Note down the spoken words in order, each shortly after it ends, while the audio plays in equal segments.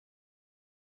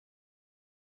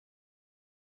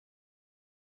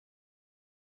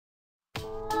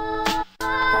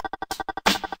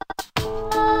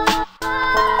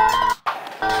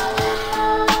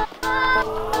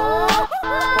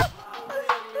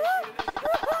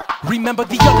Remember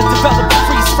the underdeveloped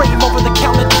freeze frame over the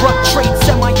counter drug trade,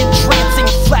 semi-entrancing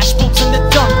flashbulbs in the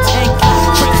dunk tank.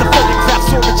 Trace a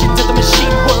photograph's origin to the machine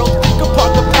world. Think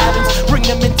apart the patterns, bring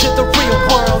them into the real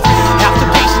world. After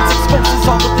patience exposes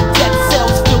all of the dead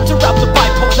cells, filter out the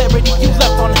bipolarity you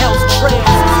left on hell's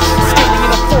trails. Standing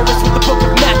in a forest with a book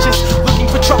of matches, looking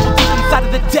for trouble deep inside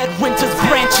of the dead winter's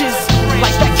branches.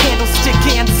 Light that candlestick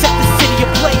and set the city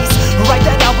ablaze. Write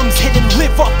that album's hit and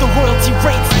live off the royalty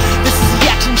rates. This is the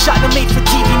action shot a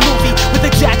made-for-TV movie with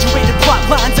exaggerated plot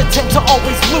lines that tend to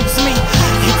always lose me.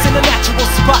 It's in a natural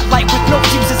spotlight with no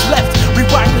fuses left.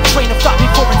 Rewiring the train of thought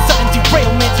before its sudden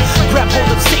derailment. Grab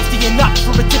hold of safety and opt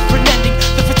for a different ending.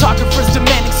 The photographer's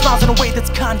demanding smiles in a way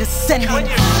that's condescending. When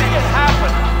you see it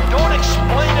happen, don't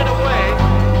explain it away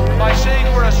by saying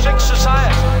we're a sick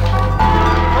society.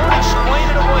 Don't explain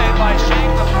it away by saying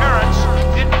the parents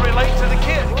didn't relate to the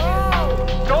kid.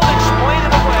 Don't explain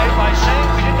it away by saying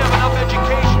we didn't have enough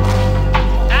education.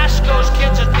 Ask those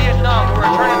kids in Vietnam who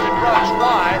are turning to drugs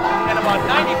why, and about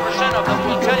 90% of them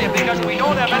will tell you because we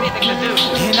don't have anything to do.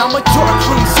 And I'm a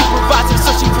darkroom supervisor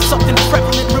searching for something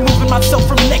prevalent, removing myself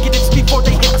from negatives before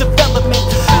they hit development.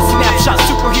 Snapshot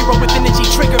superhero with an itchy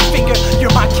trigger finger.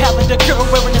 You're my calendar girl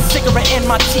wearing a cigarette and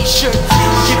my t-shirt.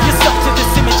 Give yourself to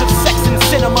this image of sex and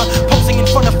cinema, posing in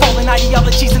front of fallen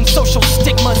ideologies and social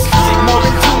stigmas. More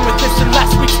in tune with this than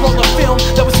last week's roll of film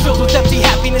that was filled with empty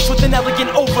happiness with an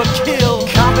elegant overkill.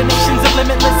 Combinations of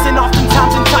limitless and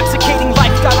oftentimes intoxicating.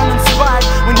 Life got uninspired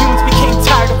when humans became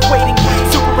tired of waiting.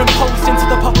 Superimposed into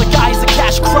the public eye as a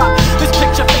cash crop. This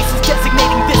picture face is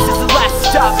designating this as the last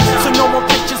stop. So no more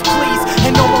pictures please,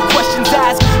 and no more questions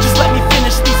asked. Just let me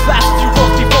finish these last few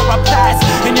rows before I pass.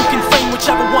 And you can frame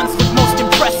whichever ones look most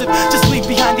impressive. Just leave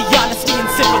behind the honesty and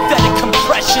sympathetic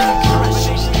compression.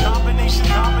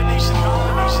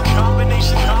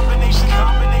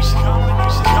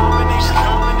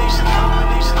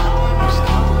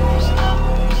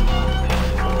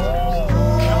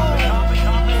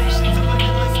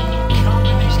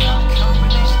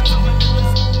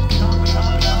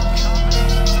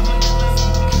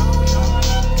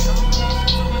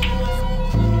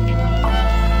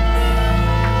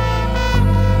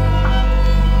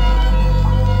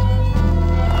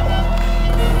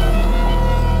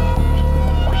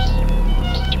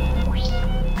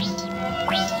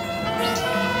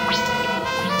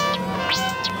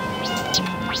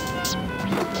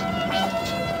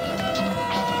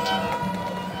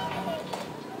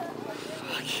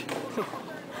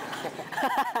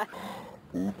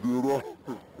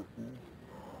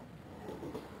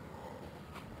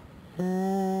 Hahahaha.